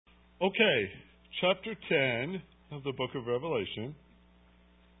Okay, chapter 10 of the book of Revelation.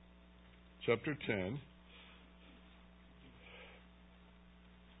 Chapter 10.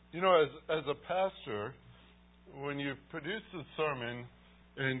 You know, as a pastor, when you produce a sermon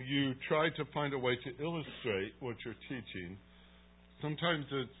and you try to find a way to illustrate what you're teaching, sometimes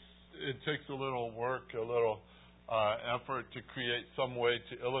it takes a little work, a little effort to create some way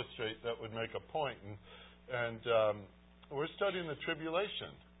to illustrate that would make a point. And we're studying the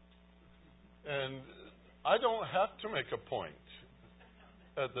tribulation. And I don't have to make a point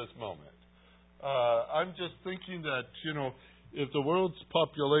at this moment. I'm just thinking that, you know, if the world's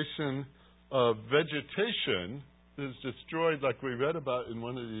population of vegetation is destroyed like we read about in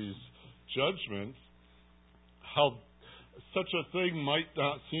one of these judgments, how such a thing might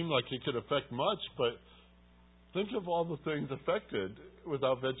not seem like it could affect much, but think of all the things affected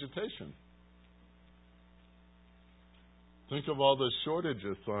without vegetation. Think of all the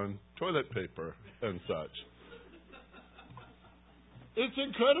shortages on toilet paper and such. It's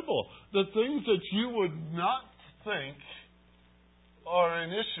incredible. The things that you would not think are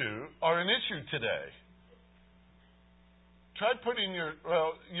an issue today. Try putting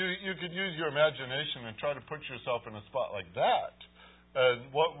you could use your imagination and try to put yourself in a spot like that.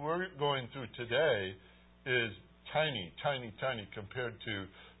 And what we're going through today is tiny, tiny, tiny compared to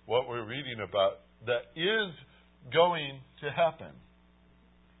what we're reading about that is going to happen.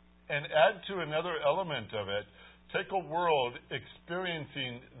 And add to another element of it, take a world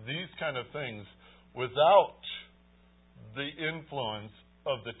experiencing these kind of things without the influence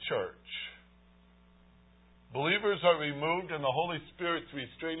of the church. Believers are removed and the Holy Spirit's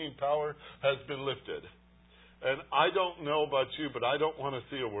restraining power has been lifted. And I don't know about you, but I don't want to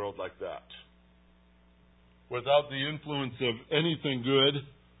see a world like that. Without the influence of anything good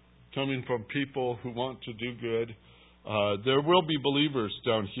coming from people who want to do good. There will be believers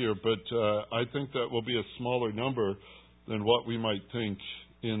down here, but I think that will be a smaller number than what we might think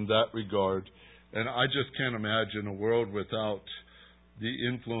in that regard. And I just can't imagine a world without the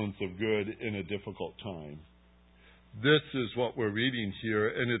influence of good in a difficult time. This is what we're reading here,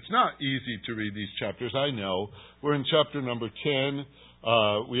 and it's not easy to read these chapters, I know. We're in chapter number 10.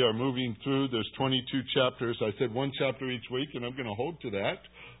 We are moving through. There's 22 chapters. I said one chapter each week, and I'm going to hold to that.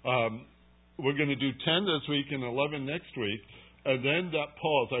 We're going to do 10 this week and 11 next week. And then that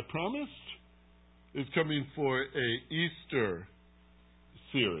pause, I promised, is coming for a Easter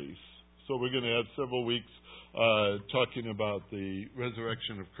series. So we're going to have several weeks talking about the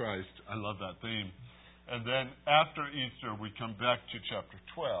resurrection of Christ. I love that theme. And then after Easter, we come back to chapter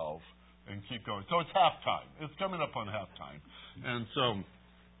 12 and keep going. So it's halftime. It's coming up on halftime. And so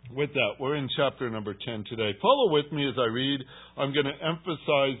with that, we're in chapter number 10 today. Follow with me as I read. I'm going to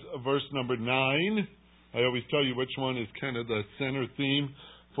emphasize verse number 9. I always tell you which one is kind of the center theme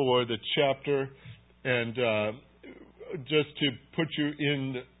for the chapter. And just to put you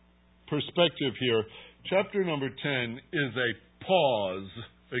in perspective here, chapter number 10 is a pause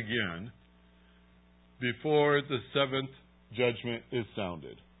again before the seventh judgment is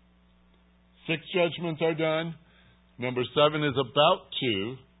sounded. 6 judgments are done. Number 7 is about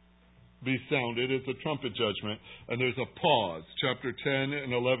to be sounded. It's a trumpet judgment. And there's a pause. Chapter 10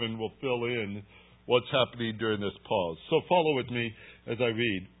 and 11 will fill in what's happening during this pause. So follow with me as I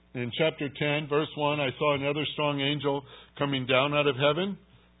read. In chapter 10, verse 1, I saw another strong angel coming down out of heaven,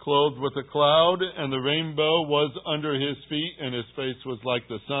 clothed with a cloud, and the rainbow was under his feet, and his face was like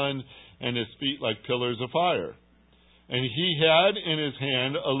the sun, and his feet like pillars of fire. And he had in his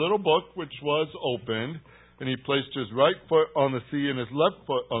hand a little book which was opened, and he placed his right foot on the sea and his left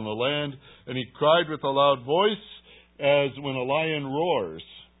foot on the land, and he cried with a loud voice as when a lion roars.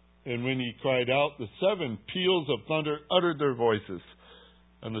 And when he cried out, the 7 peals of thunder uttered their voices.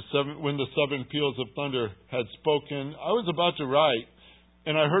 And when the 7 peals of thunder had spoken, I was about to write,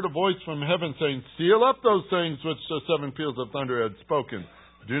 and I heard a voice from heaven saying, "Seal up those things which the 7 peals of thunder had spoken.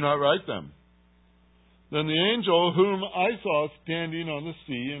 Do not write them." Then the angel whom I saw standing on the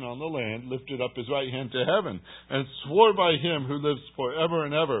sea and on the land lifted up his right hand to heaven and swore by him who lives forever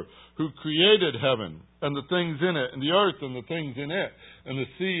and ever, who created heaven and the things in it, and the earth and the things in it, and the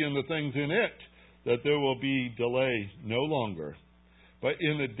sea and the things in it, that there will be delay no longer. But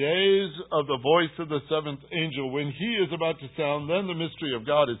in the days of the voice of the 7th angel, when he is about to sound, then the mystery of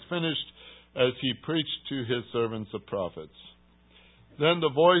God is finished, as he preached to his servants the prophets. Then the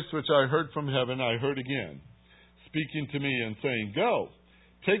voice which I heard from heaven, I heard again, speaking to me and saying, "Go,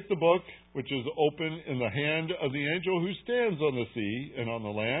 take the book which is open in the hand of the angel who stands on the sea and on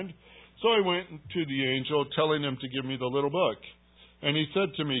the land." So I went to the angel, telling him to give me the little book. And he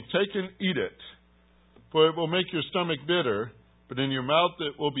said to me, "Take and eat it, for it will make your stomach bitter, but in your mouth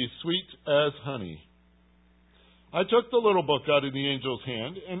it will be sweet as honey. I took the little book out of the angel's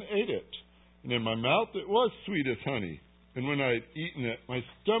hand and ate it. And in my mouth it was sweet as honey. And when I had eaten it, my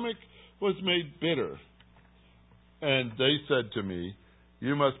stomach was made bitter. And they said to me,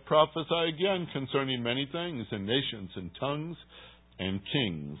 you must prophesy again concerning many things, and nations, and tongues, and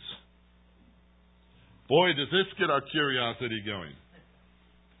kings. Boy, does this get our curiosity going.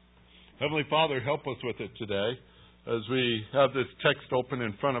 Heavenly Father, help us with it today. As we have this text open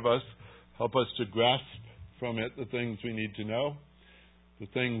in front of us, help us to grasp from it the things we need to know, the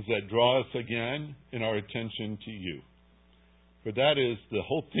things that draw us again in our attention to you. For that is the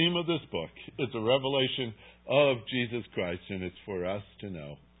whole theme of this book. It's a revelation of Jesus Christ, and it's for us to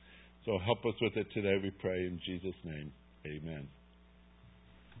know. So help us with it today, we pray in Jesus' name. Amen.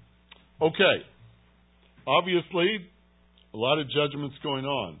 Okay. Obviously, a lot of judgments going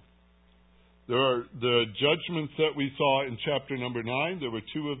on. There are the judgments that we saw in chapter number 9. There were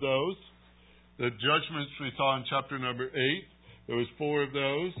 2 of those. The judgments we saw in chapter number 8. There was 4 of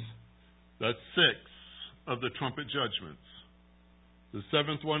those. That's 6 of the trumpet judgments. The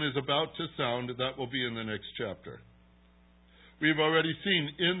 7th one is about to sound. That will be in the next chapter. We've already seen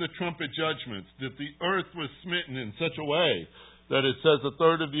in the trumpet judgments that the earth was smitten in such a way that it says a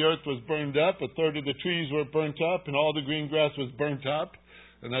third of the earth was burned up, a third of the trees were burnt up, and all the green grass was burnt up.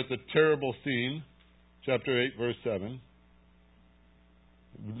 And that's a terrible scene. Chapter 8, verse 7.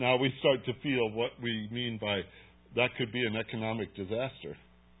 Now we start to feel what we mean by that could be an economic disaster.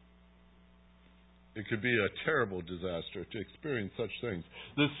 It could be a terrible disaster to experience such things.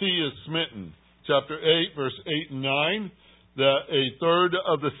 The sea is smitten. Chapter 8, verse 8 and 9, that a third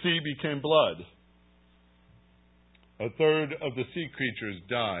of the sea became blood. A third of the sea creatures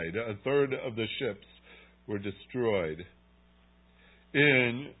died. A third of the ships were destroyed.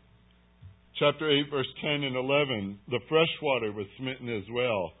 In chapter 8, verse 10 and 11, the fresh water was smitten as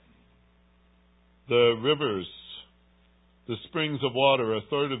well. The rivers, the springs of water, a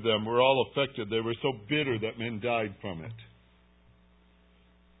third of them were all affected. They were so bitter that men died from it.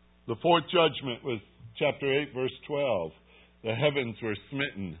 The 4th judgment was chapter 8, verse 12. The heavens were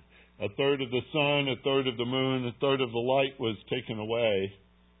smitten. A third of the sun, a third of the moon, a third of the light was taken away.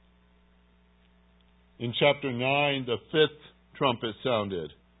 In chapter 9, the 5th trumpet sounded,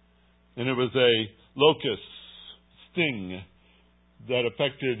 and it was a locust sting that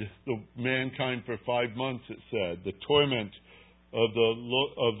affected the mankind for 5 months, it said. The torment of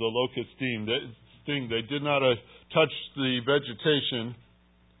the locust sting. They did not touch the vegetation,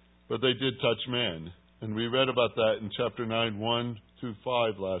 but they did touch man. And we read about that in chapter 9, 1 through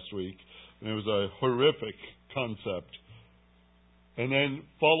 5 last week. And it was a horrific concept. And then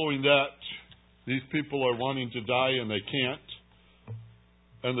following that, these people are wanting to die and they can't.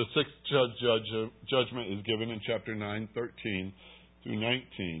 And the 6th judgment is given in chapter 9, 13 through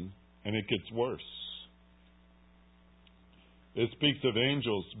 19. And it gets worse. It speaks of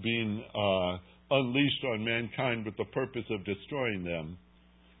angels being unleashed on mankind with the purpose of destroying them.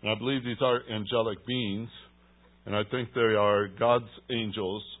 And I believe these are angelic beings. And I think they are God's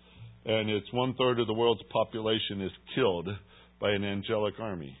angels. And it's 1/3 of the world's population is killed by an angelic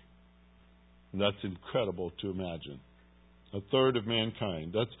army. And that's incredible to imagine. 1/3 of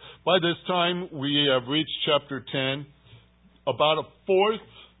mankind. That's by this time we have reached chapter 10. About 1/4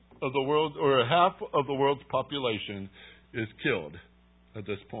 of the world, or a half of the world's population, is killed at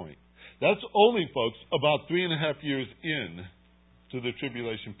this point. That's only, folks, about 3.5 years in to the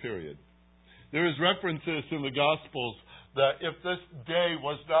tribulation period. There is references in the Gospels that if this day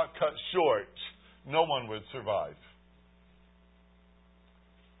was not cut short, no one would survive.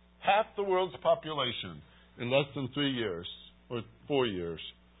 Half the world's population in less than 3 years, or 4 years.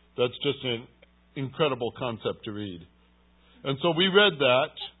 That's just an incredible concept to read. And so we read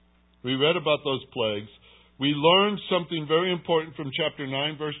that. We read about those plagues. We learned something very important from chapter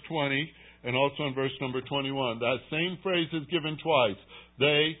 9, verse 20, and also in verse number 21. That same phrase is given twice.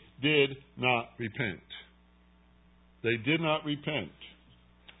 They did not repent. They did not repent.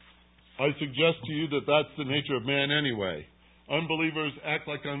 I suggest to you that that's the nature of man anyway. Unbelievers act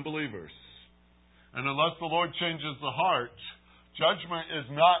like unbelievers. And unless the Lord changes the heart, judgment is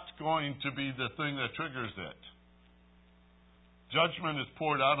not going to be the thing that triggers it. Judgment is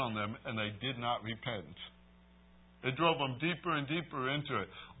poured out on them, and they did not repent. It drove them deeper and deeper into it.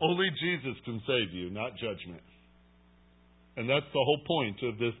 Only Jesus can save you, not judgment. And that's the whole point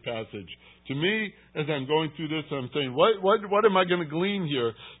of this passage. To me, as I'm going through this, I'm saying, what am I going to glean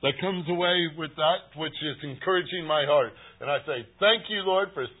here that comes away with that which is encouraging my heart? And I say, thank you,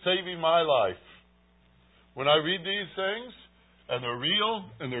 Lord, for saving my life. When I read these things, and they're real,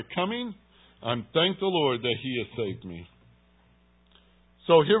 and they're coming, I'm thank the Lord that He has saved me.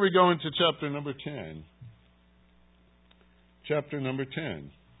 So here we go into chapter number 10. Chapter number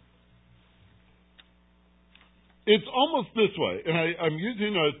 10. It's almost this way, and I'm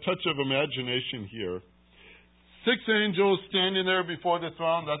using a touch of imagination here. 6 angels standing there before the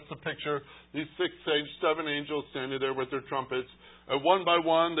throne. That's the picture. These 7 angels standing there with their trumpets. And one by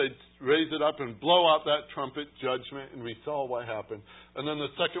one, they'd raise it up and blow out that trumpet judgment, and we saw what happened. And then the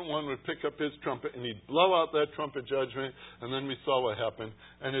second one would pick up his trumpet, and he'd blow out that trumpet judgment, and then we saw what happened.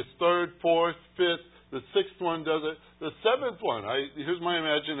 And his third, fourth, fifth, the 6th one does it. The 7th one, here's my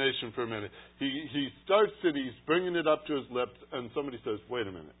imagination for a minute. He starts it, he's bringing it up to his lips, and somebody says, wait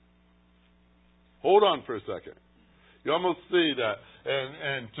a minute. Hold on for a second. You almost see that.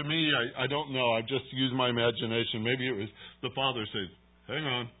 And to me, I don't know. I just use my imagination. Maybe it was the Father says, hang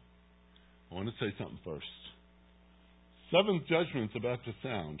on. I want to say something first. 7th judgment's about to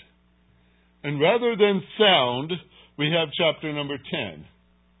sound. And rather than sound, we have chapter number 10.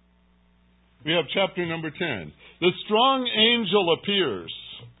 We have chapter number 10. The strong angel appears,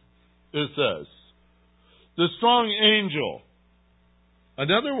 it says. The strong angel.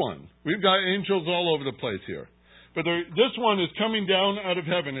 Another one. We've got angels all over the place here. But this one is coming down out of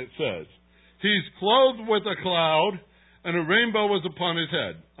heaven, it says. He's clothed with a cloud, and a rainbow was upon his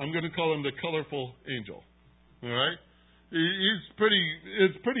head. I'm going to call him the colorful angel. All right? It's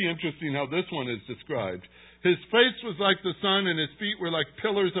pretty interesting how this one is described. His face was like the sun, and his feet were like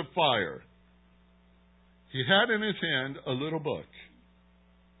pillars of fire. He had in his hand a little book.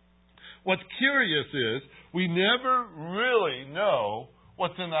 What's curious is we never really know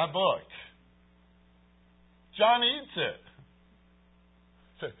what's in that book. John eats it.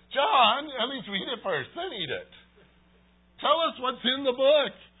 So, John, at least read it first, then eat it. Tell us what's in the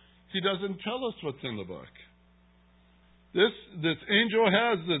book. He doesn't tell us what's in the book. This angel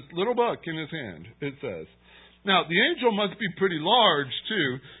has this little book in his hand, it says. Now, the angel must be pretty large,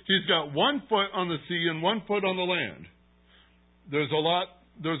 too. He's got 1 foot on the sea and 1 foot on the land. There's a lot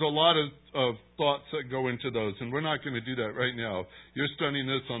of thoughts that go into those, and we're not going to do that right now. You're studying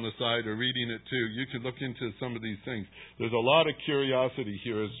this on the side or reading it too. You can look into some of these things. There's a lot of curiosity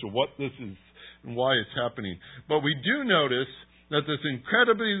here as to what this is and why it's happening. But we do notice that this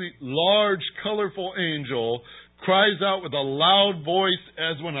incredibly large, colorful angel cries out with a loud voice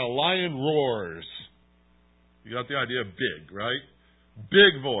as when a lion roars. You got the idea of big, right?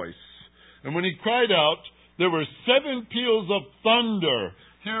 Big voice. And when he cried out, there were 7 peals of thunder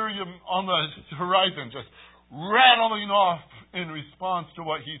here on the horizon, just rattling off in response to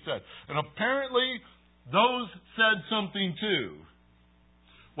what he said. And apparently, those said something too.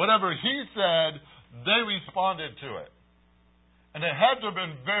 Whatever he said, they responded to it. And it had to have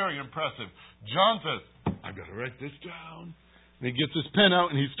been very impressive. John says, I've got to write this down. And he gets his pen out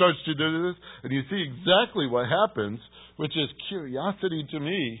and he starts to do this. And you see exactly what happens, which is curiosity to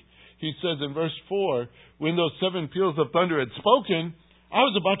me. He says in verse 4, when those 7 peals of thunder had spoken, I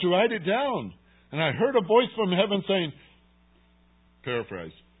was about to write it down. And I heard a voice from heaven saying,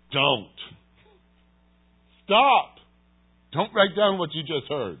 paraphrase, don't. Stop. Don't write down what you just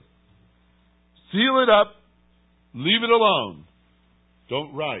heard. Seal it up. Leave it alone.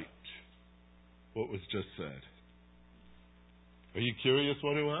 Don't write what was just said. Are you curious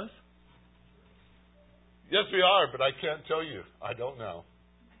what it was? Yes, we are, but I can't tell you. I don't know.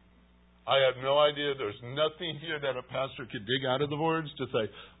 I have no idea. There's nothing here that a pastor could dig out of the words to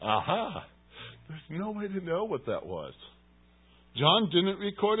say, aha, there's no way to know what that was. John didn't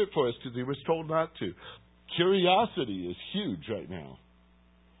record it for us because he was told not to. Curiosity is huge right now.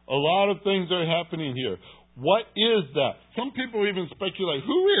 A lot of things are happening here. What is that? Some people even speculate,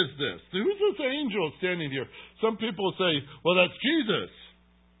 who is this? Who's this angel standing here? Some people say, well, that's Jesus.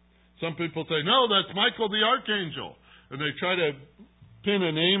 Some people say, no, that's Michael the Archangel. And they try to pin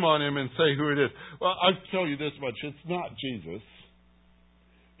a name on him and say who it is. Well, I'll tell you this much. It's not Jesus.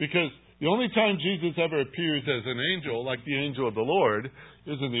 Because the only time Jesus ever appears as an angel, like the angel of the Lord,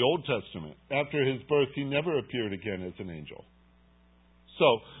 is in the Old Testament. After his birth, he never appeared again as an angel.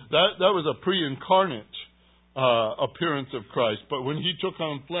 So that was a pre-incarnate appearance of Christ. But when he took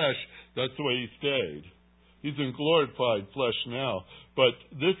on flesh, that's the way he stayed. He's in glorified flesh now. But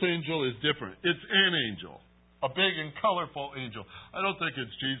this angel is different. It's an angel. A big and colorful angel. I don't think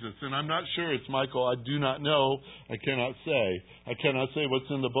it's Jesus, and I'm not sure it's Michael. I do not know. I cannot say. I cannot say what's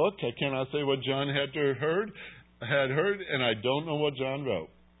in the book. I cannot say what John had heard, and I don't know what John wrote.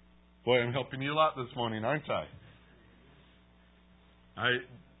 Boy, I'm helping you a lot this morning, aren't I?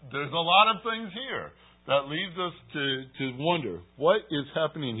 There's a lot of things here that leads us to wonder, what is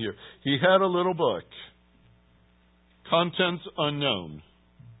happening here? He had a little book. Contents unknown.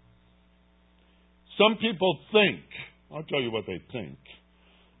 Some people think, I'll tell you what they think.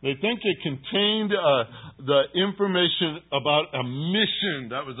 They think it contained the information about a mission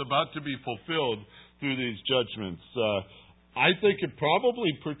that was about to be fulfilled through these judgments. I think it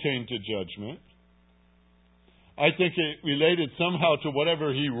probably pertained to judgment. I think it related somehow to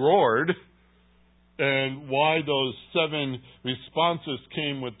whatever he roared and why those 7 responses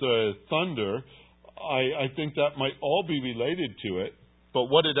came with the thunder. I think that might all be related to it, but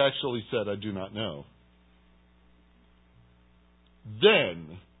what it actually said, I do not know.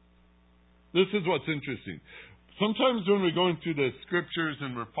 Then, this is what's interesting. Sometimes when we're going through the scriptures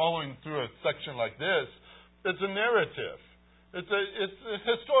and we're following through a section like this, it's a narrative. It's a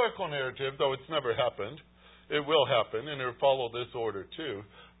historical narrative, though it's never happened. It will happen, and it'll follow this order too.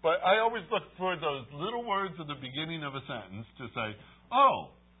 But I always look for those little words at the beginning of a sentence to say,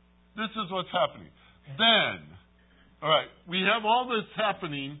 oh, this is what's happening. Then, all right, we have all this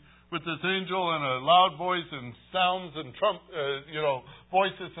happening with this angel and a loud voice and sounds and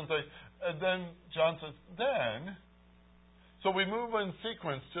voices and things. And then John says, then. So we move in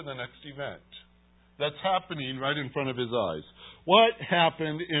sequence to the next event that's happening right in front of his eyes. What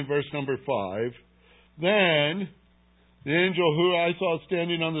happened in verse number 5? Then the angel who I saw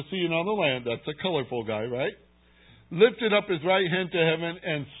standing on the sea and on the land, that's a colorful guy, right? Lifted up his right hand to heaven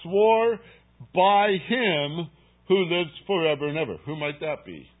and swore by him who lives forever and ever. Who might that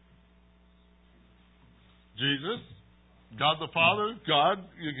be? Jesus? God the Father? God?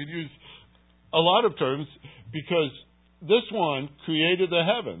 You could use a lot of terms because this one created the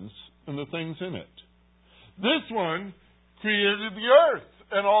heavens and the things in it. This one created the earth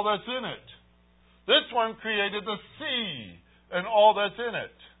and all that's in it. This one created the sea and all that's in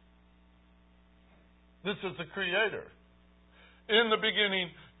it. This is the Creator. In the beginning,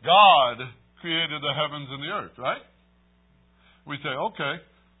 God created the heavens and the earth, right? We say, okay,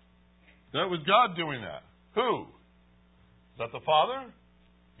 that was God doing that. Who? Is that the Father?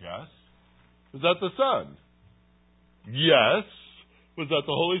 Yes. Was that the Son? Yes. Was that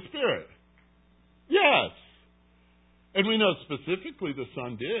the Holy Spirit? Yes. And we know specifically the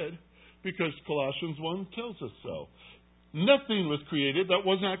Son did, because Colossians 1 tells us so. Nothing was created that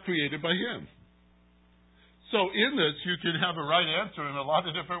was not created by Him. So in this, you can have a right answer in a lot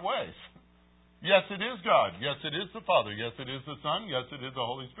of different ways. Yes, it is God. Yes, it is the Father. Yes, it is the Son. Yes, it is the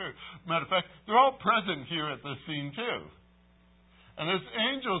Holy Spirit. Matter of fact, they're all present here at this scene too. And this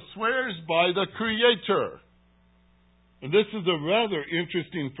angel swears by the Creator. And this is a rather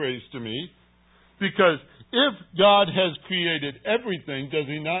interesting phrase to me, because if God has created everything, does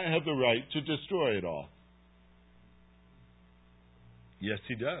He not have the right to destroy it all? Yes,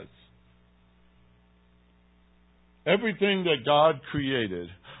 He does. Everything that God created.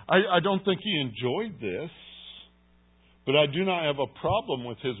 I don't think He enjoyed this, but I do not have a problem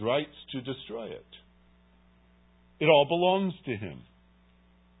with His rights to destroy it. It all belongs to Him.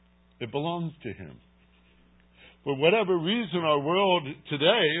 It belongs to Him. For whatever reason, our world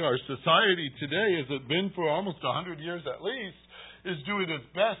today, our society today, as it's been for almost 100 years at least, is doing its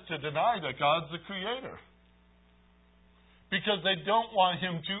best to deny that God's the Creator. Because they don't want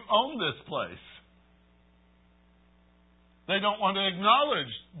Him to own this place. They don't want to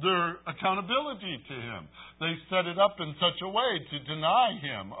acknowledge their accountability to Him. They set it up in such a way to deny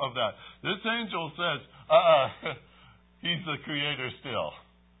Him of that. This angel says, He's the Creator still.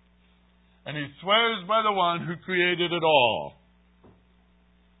 And he swears by the one who created it all.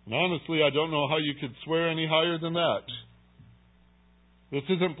 And honestly, I don't know how you could swear any higher than that. This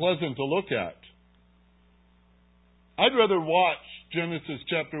isn't pleasant to look at. I'd rather watch Genesis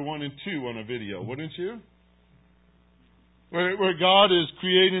chapter 1 and 2 on a video, wouldn't you? Where God is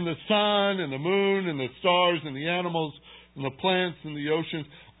creating the sun and the moon and the stars and the animals and the plants and the oceans.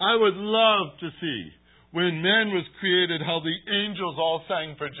 I would love to see, when man was created, how the angels all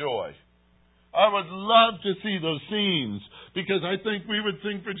sang for joy. I would love to see those scenes, because I think we would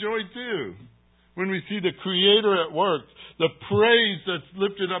sing for joy too. When we see the Creator at work, the praise that's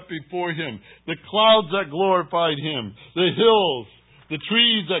lifted up before Him, the clouds that glorified Him, the hills, the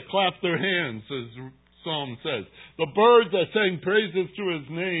trees that clapped their hands, as Psalm says, the birds that sang praises to His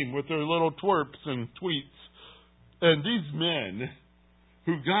name with their little twerps and tweets. And these men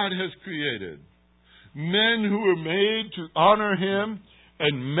who God has created, men who were made to honor Him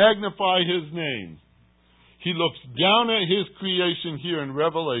and magnify His name. He looks down at His creation here in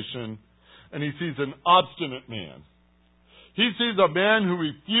Revelation, and He sees an obstinate man. He sees a man who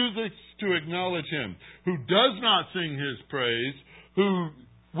refuses to acknowledge Him, who does not sing His praise, who,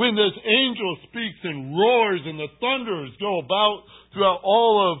 when this angel speaks and roars and the thunders go about throughout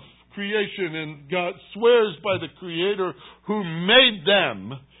all of creation, and God swears by the Creator who made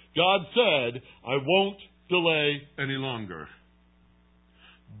them, God said, I won't delay any longer.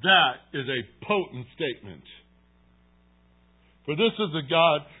 That is a potent statement. For this is a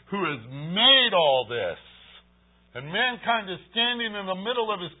God who has made all this. And mankind is standing in the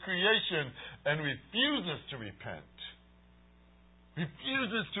middle of His creation and refuses to repent.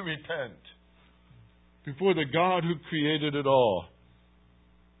 Refuses to repent before the God who created it all.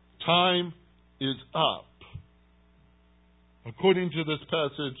 Time is up. According to this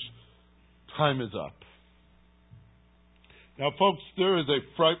passage, time is up. Now, folks, there is a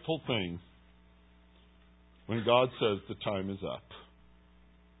frightful thing when God says the time is up.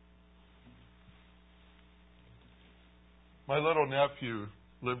 My little nephew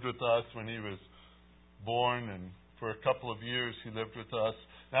lived with us when he was born, and for a couple of years he lived with us.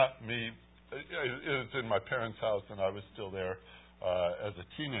 Not me. It was in my parents' house, and I was still there as a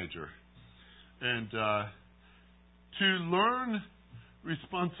teenager. And to learn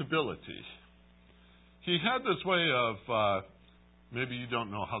responsibility, he had this way of, maybe you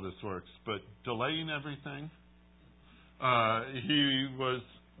don't know how this works, but delaying everything. He was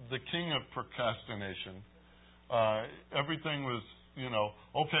the king of procrastination. Everything was,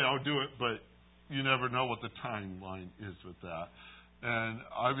 okay, I'll do it, but you never know what the timeline is with that. And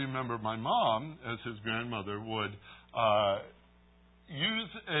I remember my mom, as his grandmother, would use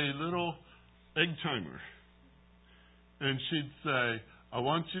a little egg timer. And she'd say, I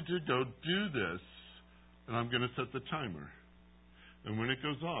want you to go do this, and I'm going to set the timer. And when it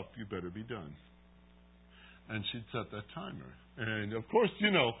goes off, you better be done. And she'd set that timer. And, of course,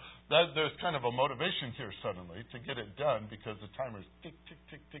 that there's kind of a motivation here suddenly to get it done because the timer's tick, tick,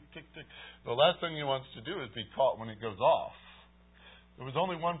 tick, tick, tick, tick. The last thing he wants to do is be caught when it goes off. There was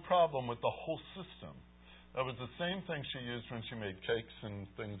only one problem with the whole system. That was the same thing she used when she made cakes and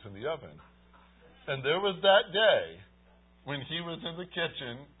things in the oven. And there was that day when he was in the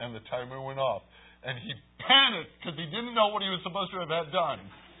kitchen and the timer went off. And he panicked because he didn't know what he was supposed to have had done.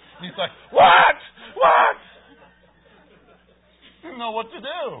 And he's like, what? Didn't know what to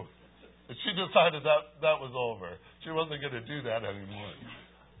do. And she decided that was over. She wasn't going to do that anymore.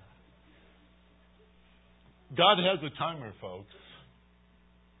 God has a timer, folks.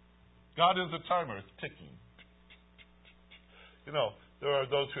 God is a timer. It's ticking. There are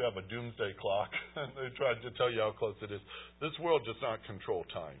those who have a doomsday clock, and they try to tell you how close it is. This world does not control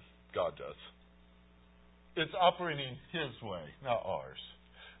time. God does. It's operating His way, not ours.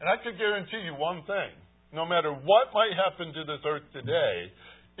 And I could guarantee you one thing. No matter what might happen to this earth today,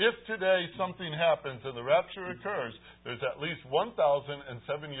 if today something happens and the rapture occurs, there's at least 1,007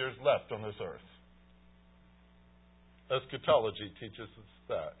 years left on this earth. Eschatology teaches us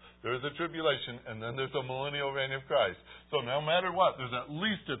that. There is a tribulation, and then there's a millennial reign of Christ. So no matter what, there's at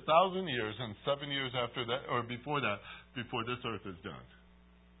least 1,000 years and 7 years after that, or before that, before this earth is done.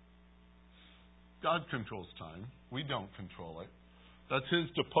 God controls time. We don't control it. That's His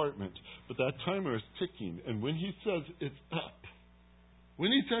department. But that timer is ticking. And when He says it's up,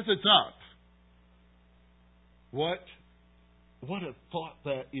 what a thought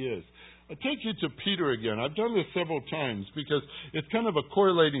that is. I take you to Peter again. I've done this several times because it's kind of a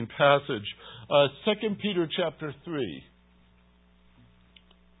correlating passage. 2 Peter chapter 3.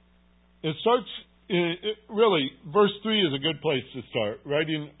 It starts, really, verse 3 is a good place to start.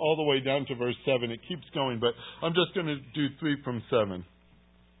 Writing all the way down to verse 7. It keeps going, but I'm just going to do 3 from 7.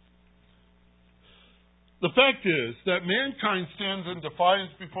 The fact is that mankind stands in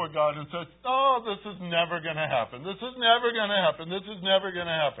defiance before God and says, this is never going to happen. This is never going to happen. This is never going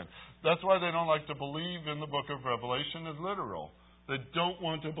to happen. That's why they don't like to believe in the book of Revelation as literal. They don't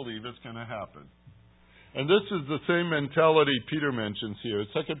want to believe it's going to happen. And this is the same mentality Peter mentions here.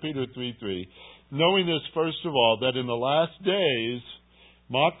 2 Peter 3:3. Knowing this, first of all, that in the last days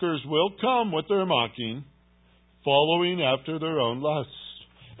mockers will come with their mocking, following after their own lusts,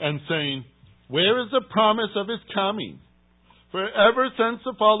 and saying, where is the promise of His coming? For ever since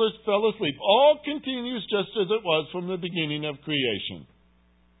the fathers fell asleep, all continues just as it was from the beginning of creation.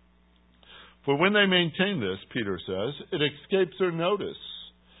 For when they maintain this, Peter says, it escapes their notice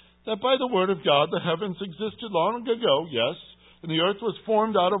that by the word of God the heavens existed long ago, yes, and the earth was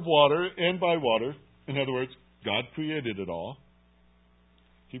formed out of water and by water. In other words, God created it all.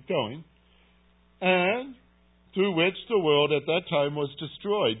 Keep going. And through which the world at that time was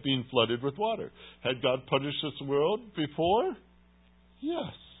destroyed, being flooded with water. Had God punished this world before?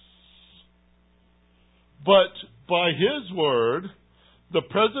 Yes. But by His word, the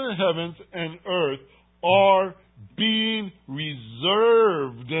present heavens and earth are being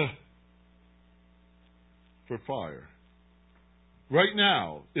reserved for fire. Right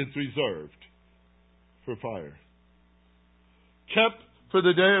now, it's reserved for fire. Kept for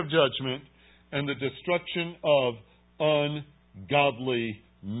the day of judgment and the destruction of ungodly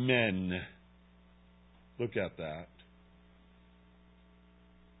men. Look at that.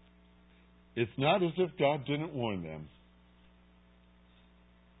 It's not as if God didn't warn them.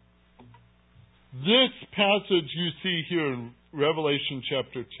 This passage you see here in Revelation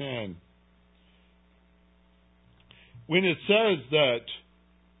chapter 10, when it says that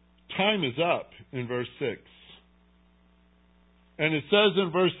time is up in verse 6, and it says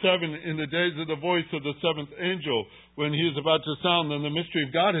in verse 7, in the days of the voice of the seventh angel, when he is about to sound, then the mystery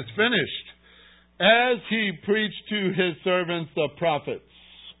of God is finished, as he preached to his servants the prophets.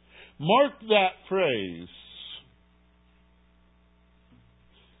 Mark that phrase.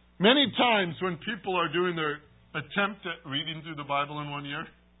 Many times when people are doing their attempt at reading through the Bible in one year,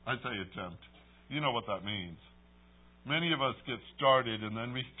 I say attempt. You know what that means. Many of us get started and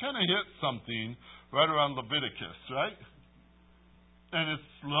then we kind of hit something right around Leviticus, right? And it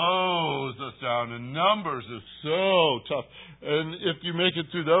slows us down, and Numbers is so tough. And if you make it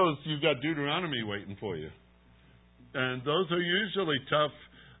through those, you've got Deuteronomy waiting for you. And those are usually tough,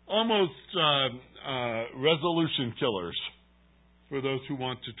 almost resolution killers for those who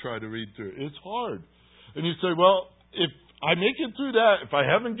want to try to read through. It's hard. And you say, well, if I make it through that, if I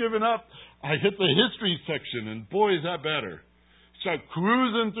haven't given up, I hit the history section, and boy, is that better. Start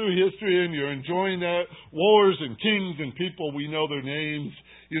cruising through history, and you're enjoying that. Wars and kings and people, we know their names,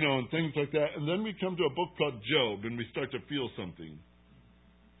 and things like that. And then we come to a book called Job, and we start to feel something.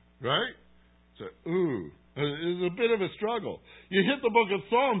 Right? So, it's a bit of a struggle. You hit the book of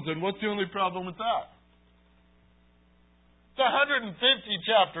Psalms, and what's the only problem with that? It's 150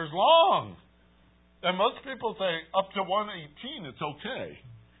 chapters long. And most people say up to 118 it's okay.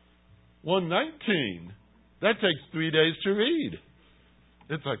 119, that takes 3 days to read.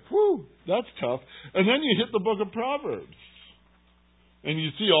 It's like, whew, that's tough. And then you hit the book of Proverbs. And you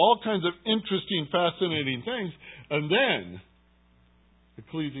see all kinds of interesting, fascinating things. And then,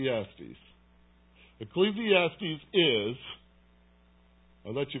 Ecclesiastes. Ecclesiastes is,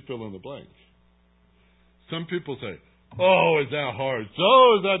 I'll let you fill in the blank. Some people say, oh, is that hard?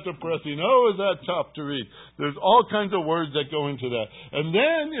 Oh, is that depressing? Oh, is that tough to read? There's all kinds of words that go into that. And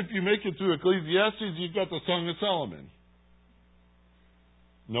then, if you make it through Ecclesiastes, you've got the Song of Solomon.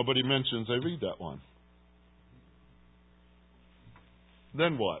 Nobody mentions they read that one.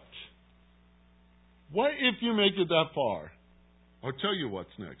 Then what? What if you make it that far? I'll tell you what's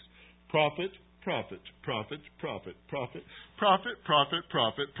next. Prophet, prophet, prophet, prophet, prophet, prophet, prophet,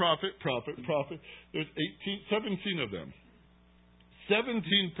 prophet, prophet, prophet, prophet. There's 17 of them.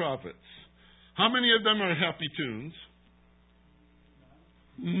 17 prophets. How many of them are happy tunes?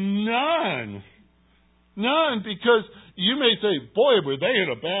 None. None, because you may say, boy, were they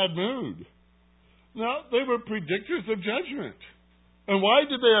in a bad mood. No, they were predictors of judgment. And why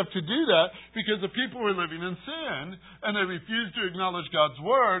did they have to do that? Because the people were living in sin, and they refused to acknowledge God's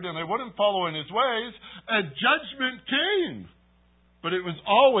word, and they wouldn't follow in his ways, and judgment came. But it was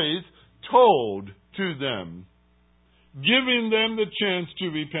always told to them, giving them the chance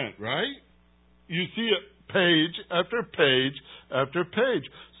to repent, right? You see it page after page after page.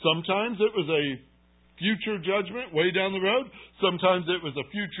 Sometimes it was a future judgment way down the road. Sometimes it was a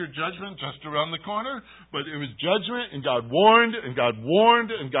future judgment just around the corner. But it was judgment, and God warned, and God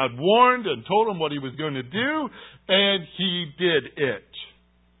warned, and God warned, and told him what he was going to do, and he did it.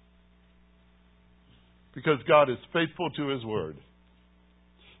 Because God is faithful to his word.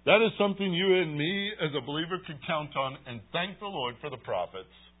 That is something you and me as a believer can count on, and thank the Lord for the prophets.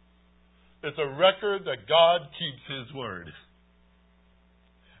 It's a record that God keeps his word.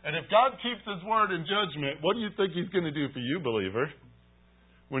 And if God keeps his word in judgment, what do you think he's going to do for you, believer?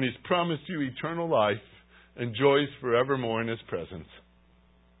 When he's promised you eternal life and joys forevermore in his presence.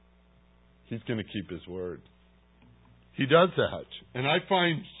 He's going to keep his word. He does that. And I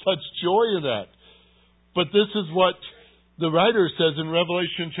find such joy in that. But this is what the writer says in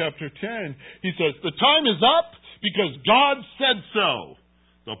Revelation chapter 10. He says, the time is up because God said so.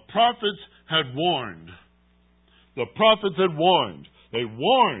 The prophets had warned. The prophets had warned. They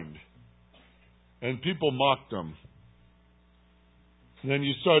warned. And people mocked them. And then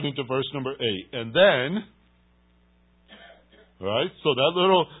you start into verse number 8. And then, right? So that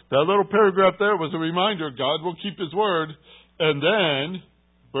little paragraph there was a reminder, God will keep his word. And then,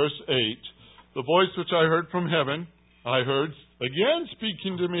 verse 8, the voice which I heard from heaven, I heard again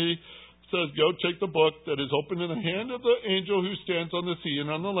speaking to me, says, go take the book that is open in the hand of the angel who stands on the sea and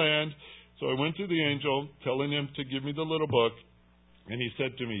on the land. So I went to the angel, telling him to give me the little book. And he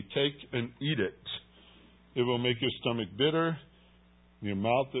said to me, take and eat it. It will make your stomach bitter. In your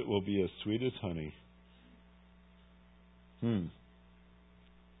mouth it will be as sweet as honey.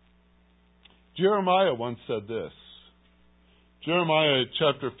 Jeremiah once said this. Jeremiah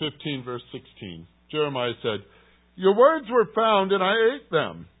chapter 15, verse 16. Jeremiah said, "Your words were found, and I ate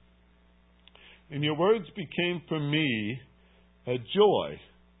them. And your words became for me a joy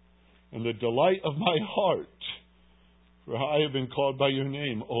and the delight of my heart. For I have been called by your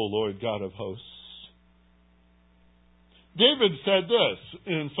name, O Lord God of hosts." David said this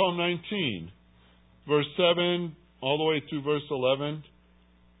in Psalm 19, verse 7, all the way through verse 11.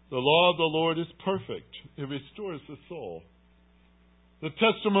 "The law of the Lord is perfect. It restores the soul. The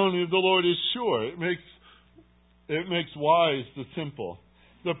testimony of the Lord is sure. It makes wise the simple.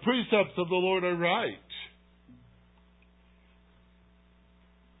 The precepts of the Lord are right.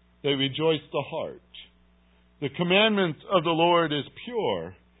 They rejoice the heart. The commandment of the Lord is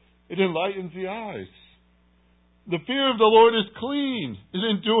pure. It enlightens the eyes. The fear of the Lord is clean. It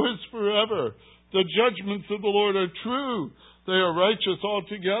endures forever. The judgments of the Lord are true. They are righteous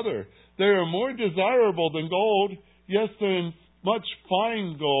altogether. They are more desirable than gold, yes, than much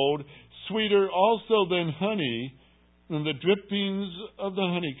fine gold, sweeter also than honey, than the drippings of the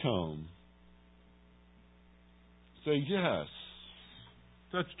honeycomb." Say, yes.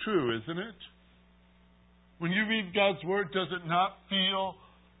 That's true, isn't it? When you read God's Word, does it not feel,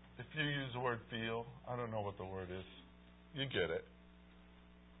 if you use the word feel, I don't know what the word is. You get it.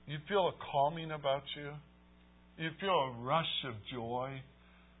 You feel a calming about you. You feel a rush of joy.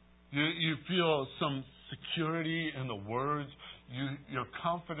 You feel some security in the words. You're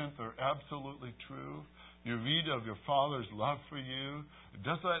confident they're absolutely true. You read of your Father's love for you.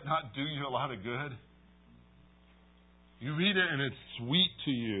 Does that not do you a lot of good? You read it and it's sweet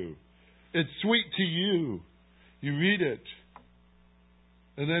to you. It's sweet to you. You read it.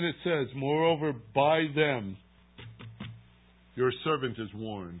 And then it says, "Moreover, by them your servant is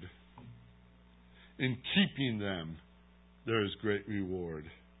warned. In keeping them there is great reward."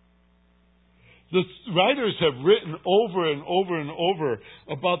 The writers have written over and over and over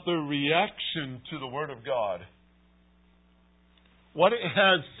about their reaction to the Word of God. What it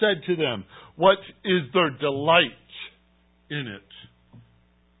has said to them. What is their delight in it.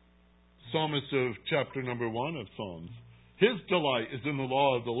 Psalmist of chapter number 1 of Psalms. His delight is in the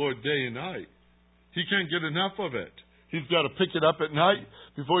law of the Lord day and night. He can't get enough of it. He's got to pick it up at night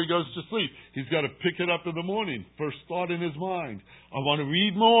before he goes to sleep. He's got to pick it up in the morning. First thought in his mind. I want to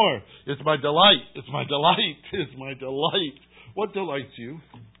read more. It's my delight. It's my delight. It's my delight. What delights you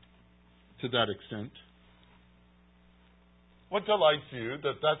to that extent? What delights you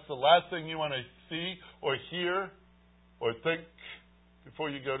that that's the last thing you want to see or hear or think before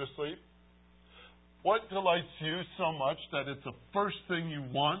you go to sleep? What delights you so much that it's the first thing you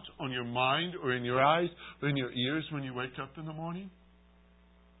want on your mind or in your eyes or in your ears when you wake up in the morning?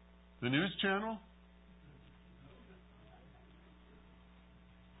 The news channel?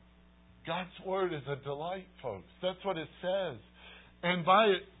 God's Word is a delight, folks. That's what it says. And by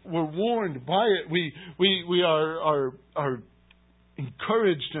it, we're warned. By it, we are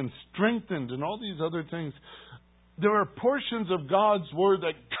encouraged and strengthened and all these other things. There are portions of God's Word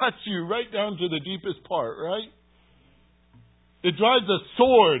that cuts you right down to the deepest part, right? It drives a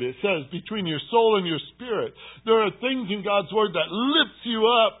sword, it says, between your soul and your spirit. There are things in God's Word that lifts you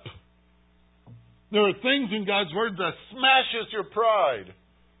up. There are things in God's Word that smashes your pride.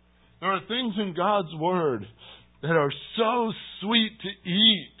 There are things in God's Word that are so sweet to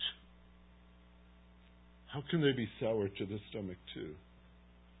eat. How can they be sour to the stomach too?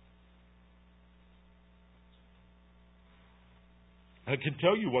 I can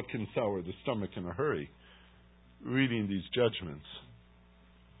tell you what can sour the stomach in a hurry, reading these judgments.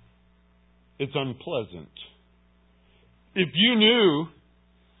 It's unpleasant. If you knew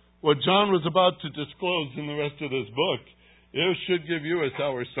what John was about to disclose in the rest of this book, it should give you a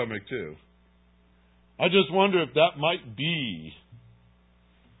sour stomach too. I just wonder if that might be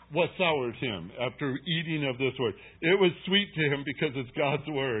what soured him after eating of this word. It was sweet to him because it's God's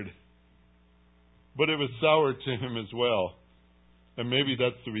Word. But it was sour to him as well. And maybe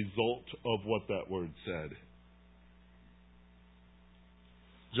that's the result of what that word said.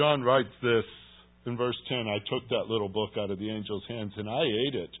 John writes this in verse 10. I took that little book out of the angel's hands and I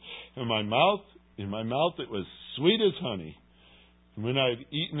ate it. In my mouth it was sweet as honey. And when I had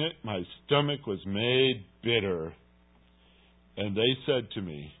eaten it, my stomach was made bitter. And they said to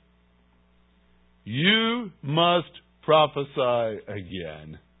me, "You must prophesy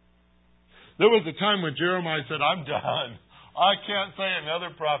again." There was a time when Jeremiah said, "I'm done. I can't say another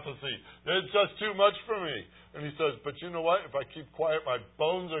prophecy. It's just too much for me." And he says, "But you know what? If I keep quiet, my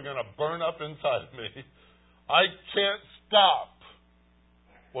bones are going to burn up inside of me. I can't stop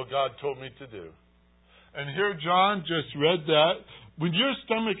what God told me to do." And here John just read that. When your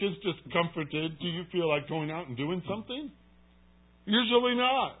stomach is discomforted, do you feel like going out and doing something? Usually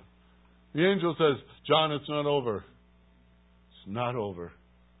not. The angel says, John, it's not over. It's not over.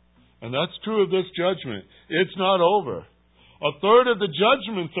 And that's true of this judgment. It's not over. A third of the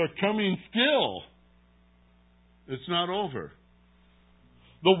judgments are coming still. It's not over.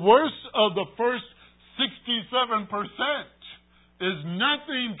 The worst of the first 67% is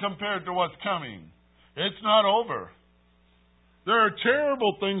nothing compared to what's coming. It's not over. There are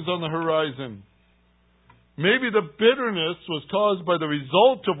terrible things on the horizon. Maybe the bitterness was caused by the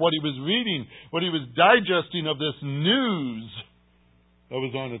result of what he was reading, what he was digesting of this news that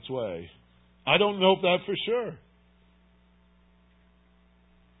was on its way. I don't know that for sure.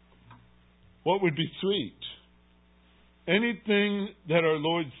 What would be sweet? Anything that our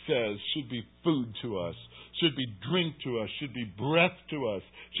Lord says should be food to us, should be drink to us, should be breath to us,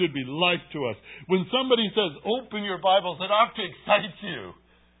 should be life to us. When somebody says, open your Bibles, it ought to excite you.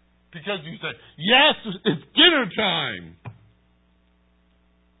 Because you say, yes, it's dinner time.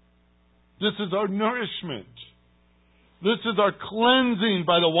 This is our nourishment. This is our cleansing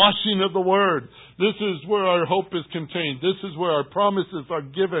by the washing of the Word. This is where our hope is contained. This is where our promises are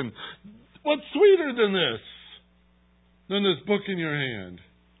given. What's sweeter than this book in your hand?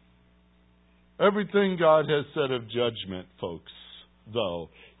 Everything God has said of judgment, folks, though,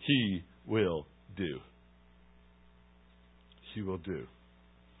 He will do. He will do.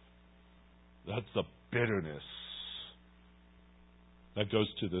 That's the bitterness that goes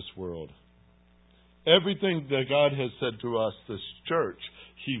to this world. Everything that God has said to us, this church,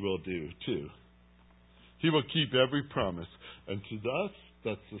 He will do too. He will keep every promise. And to us,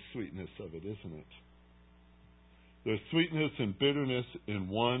 that's the sweetness of it, isn't it? There's sweetness and bitterness in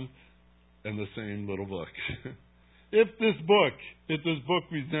one and the same little book. If this book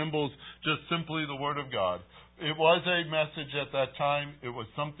resembles just simply the Word of God, it was a message at that time. It was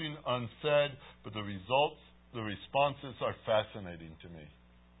something unsaid, but the results, the responses are fascinating to me.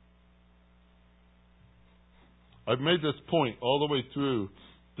 I've made this point all the way through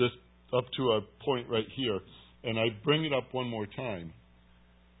this up to a point right here, and I bring it up one more time.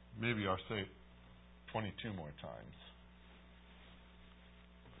 Maybe I'll say it 22 more times.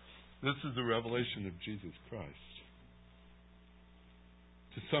 This is the revelation of Jesus Christ.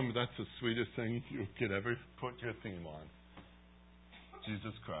 To some, that's the sweetest thing you could ever put your theme on.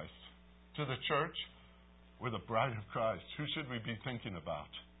 Jesus Christ. To the church, we're the bride of Christ. Who should we be thinking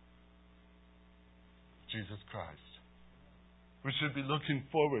about? Jesus Christ. We should be looking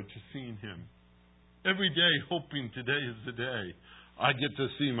forward to seeing Him. Every day hoping today is the day I get to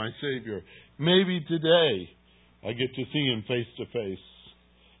see my Savior. Maybe today I get to see Him face to face.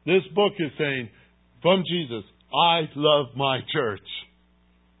 This book is saying, from Jesus, I love my church.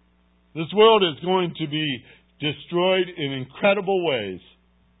 This world is going to be destroyed in incredible ways.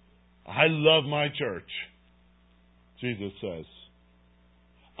 I love my church, Jesus says.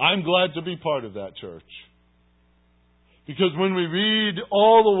 I'm glad to be part of that church. Because when we read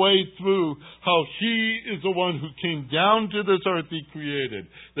all the way through how He is the one who came down to this earth He created,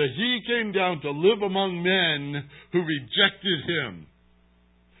 that He came down to live among men who rejected Him,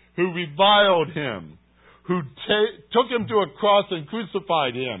 who reviled Him, who took Him to a cross and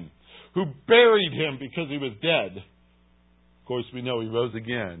crucified Him, who buried Him because He was dead. Of course, we know He rose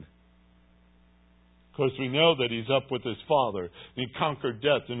again. Of course, we know that He's up with His Father, and He conquered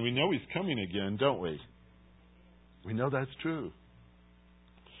death, and we know He's coming again, don't we? We know that's true.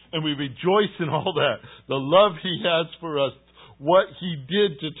 And we rejoice in all that. The love He has for us, what He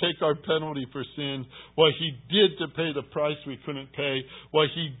did to take our penalty for sin, what He did to pay the price we couldn't pay, what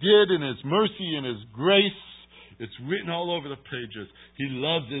He did in His mercy and His grace. It's written all over the pages. He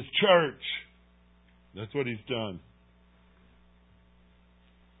loves His church. That's what He's done.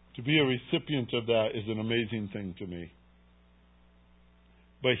 To be a recipient of that is an amazing thing to me.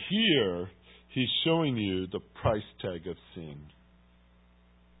 But here, He's showing you the price tag of sin.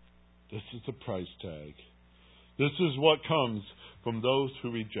 This is the price tag. This is what comes from those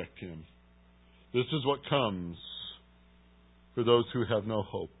who reject Him. This is what comes for those who have no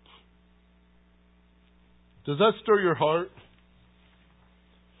hope. Does that stir your heart?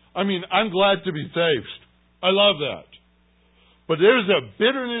 I mean, I'm glad to be saved. I love that. But there's a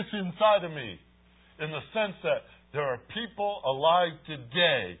bitterness inside of me in the sense that there are people alive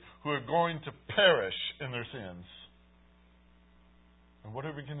today who are going to perish in their sins. And what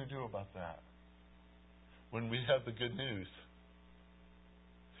are we going to do about that when we have the good news?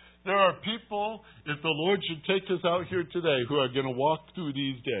 There are people, if the Lord should take us out here today, who are going to walk through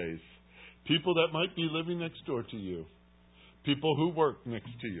these days. People that might be living next door to you. People who work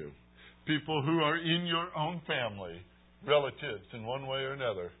next to you. People who are in your own family. Relatives in one way or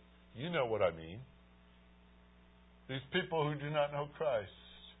another. You know what I mean. These people who do not know Christ.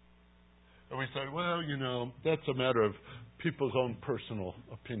 And we say, well, that's a matter of people's own personal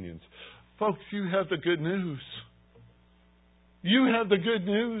opinions. Folks, you have the good news. You have the good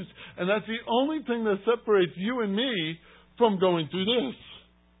news. And that's the only thing that separates you and me from going through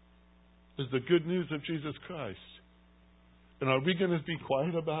this, is the good news of Jesus Christ. And are we going to be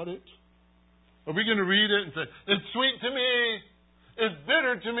quiet about it? Are we going to read it and say, it's sweet to me, it's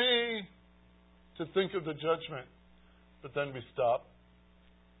bitter to me, to think of the judgment, but then we stop?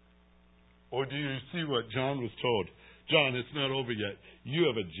 Or do you see what John was told? John, it's not over yet. You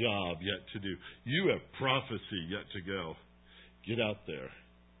have a job yet to do. You have prophecy yet to go. Get out there.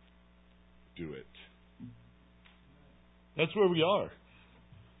 Do it. That's where we are.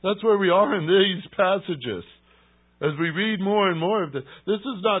 That's where we are in these passages. As we read more and more of this, this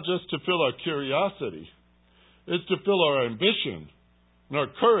is not just to fill our curiosity. It's to fill our ambition and our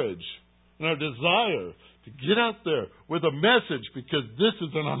courage and our desire to get out there with a message, because this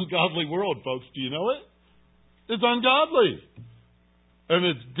is an ungodly world, folks. Do you know it? It's ungodly. And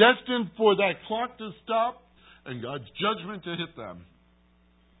it's destined for that clock to stop and God's judgment to hit them.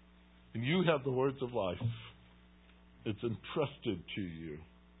 And you have the words of life. It's entrusted to you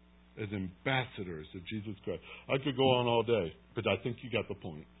as ambassadors of Jesus Christ. I could go on all day, but I think you got the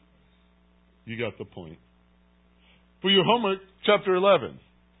point. You got the point. For your homework, chapter 11.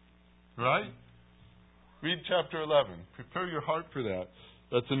 Right? Read chapter 11. Prepare your heart for that.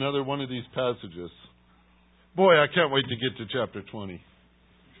 That's another one of these passages. Boy, I can't wait to get to chapter 20.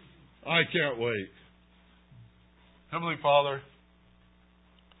 I can't wait. Heavenly Father,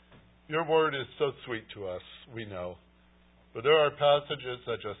 your word is so sweet to us, we know. But there are passages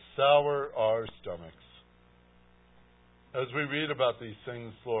that just sour our stomachs as we read about these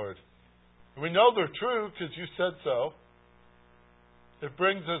things, Lord. And we know they're true because you said so. It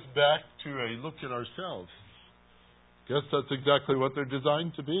brings us back to a look at ourselves. Guess that's exactly what they're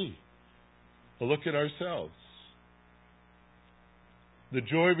designed to be. A look at ourselves. The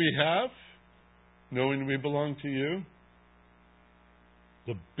joy we have, knowing we belong to you.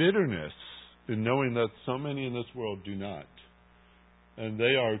 The bitterness in knowing that so many in this world do not. And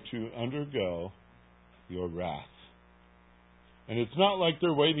they are to undergo your wrath. And it's not like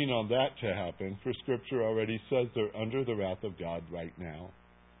they're waiting on that to happen, for Scripture already says they're under the wrath of God right now.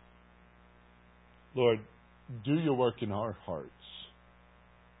 Lord, do your work in our hearts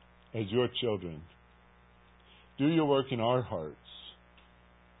as your children. Do your work in our hearts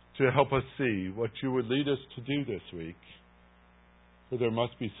to help us see what you would lead us to do this week. For there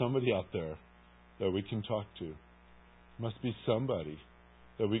must be somebody out there that we can talk to. Must be somebody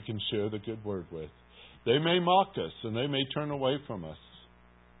that we can share the good word with. They may mock us and they may turn away from us,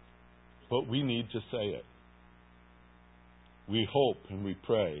 but we need to say it. We hope and we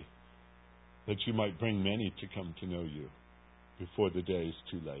pray that you might bring many to come to know you before the day is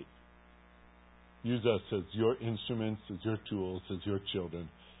too late. Use us as your instruments, as your tools, as your children.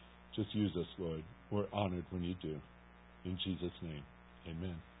 Just use us, Lord. We're honored when you do. In Jesus' name,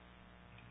 amen.